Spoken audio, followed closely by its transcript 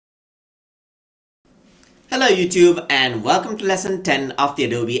Hello YouTube and welcome to lesson 10 of the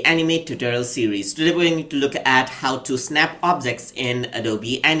Adobe Animate tutorial series. Today we're going to look at how to snap objects in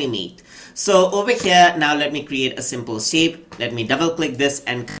Adobe Animate. So over here, now let me create a simple shape. Let me double click this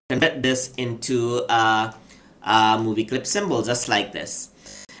and convert this into a movie clip symbol just like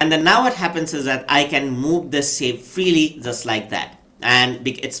this. And then now what happens is that I can move this shape freely just like that. And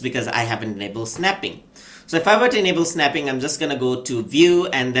it's because I haven't enabled snapping. So if I were to enable snapping, I'm just going to go to view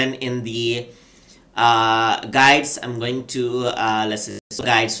and then in the guides, I'm going to let's say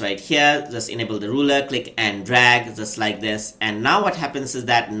guides right here, just enable the ruler, click and drag just like this, and now what happens is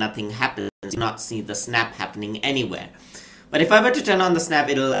that nothing happens. You do not see the snap happening anywhere. But if I were to turn on the snap,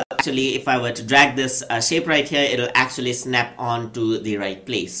 it'll actually, if I were to drag this shape right here, it'll actually snap onto the right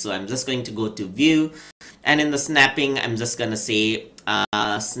place. So I'm just going to go to view, and in the snapping I'm just gonna say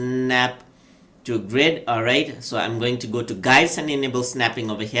snap to grid. Alright, so I'm going to go to guides and enable snapping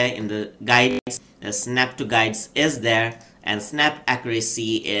over here. In the guides, the snap to guides is there, and snap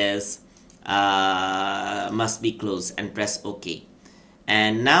accuracy is must be closed, and press OK.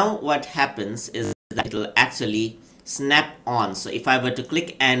 And now what happens is that it will actually snap on. So if I were to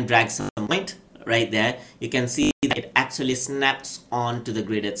click and drag some point right there, you can see that it actually snaps on to the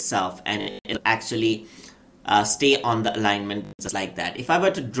grid itself, and it'll actually stay on the alignment just like that. If I were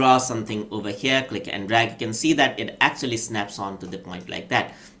to draw something over here, click and drag, you can see that it actually snaps on to the point like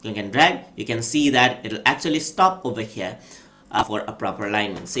that. Click and drag, you can see that it'll actually stop over here for a proper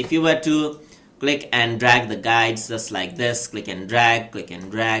alignment. So if you were to click and drag the guides just like this, click and drag, click and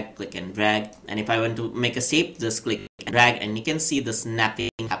drag, click and drag, and if I want to make a shape, just click and drag, and you can see the snapping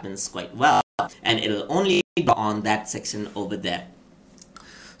happens quite well, and it'll only draw on that section over there.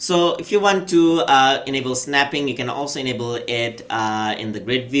 So if you want to enable snapping, you can also enable it in the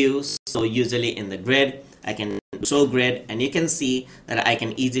grid view. So usually in the grid, I can show grid, and you can see that I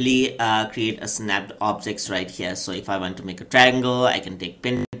can easily create a snapped objects right here. So if I want to make a triangle, I can take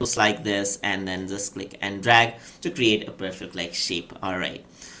pen tools like this and then just click and drag to create a perfect like shape. Alright,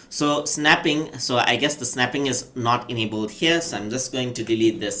 so snapping, so I guess the snapping is not enabled here, so I'm just going to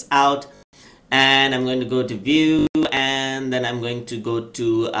delete this out, and I'm going to go to view, and then I'm going to go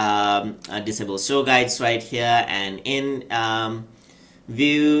to disable show guides right here, and in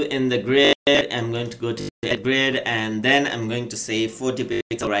view in the grid, I'm going to go to the grid, and then I'm going to say 40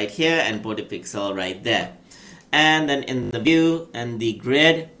 pixel right here and 40 pixel right there. And then in the view and the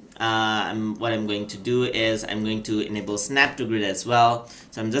grid, what I'm going to do is I'm going to enable snap to grid as well.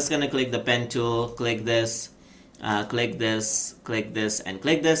 So I'm just going to click the pen tool, click this, click this, click this, and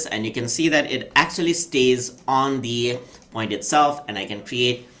click this, and you can see that it actually stays on the point itself, and I can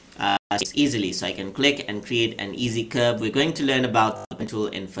create easily. So I can click and create an easy curve. We're going to learn about the pen tool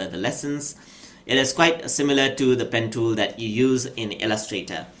in further lessons. It is quite similar to the pen tool that you use in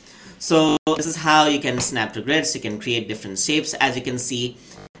Illustrator. So this is how you can snap to grids. You can create different shapes, as you can see,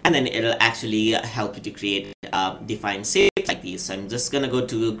 and then it'll actually help you to create defined shapes like these. So I'm just gonna go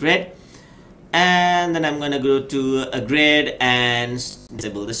to grid, and then I'm going to go to a grid and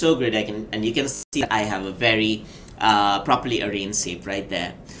disable the show grid. And you can see that I have a very properly arranged shape right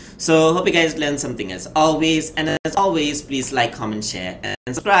there. So hope you guys learned something as always, and as always, please like, comment, share, and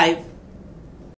subscribe.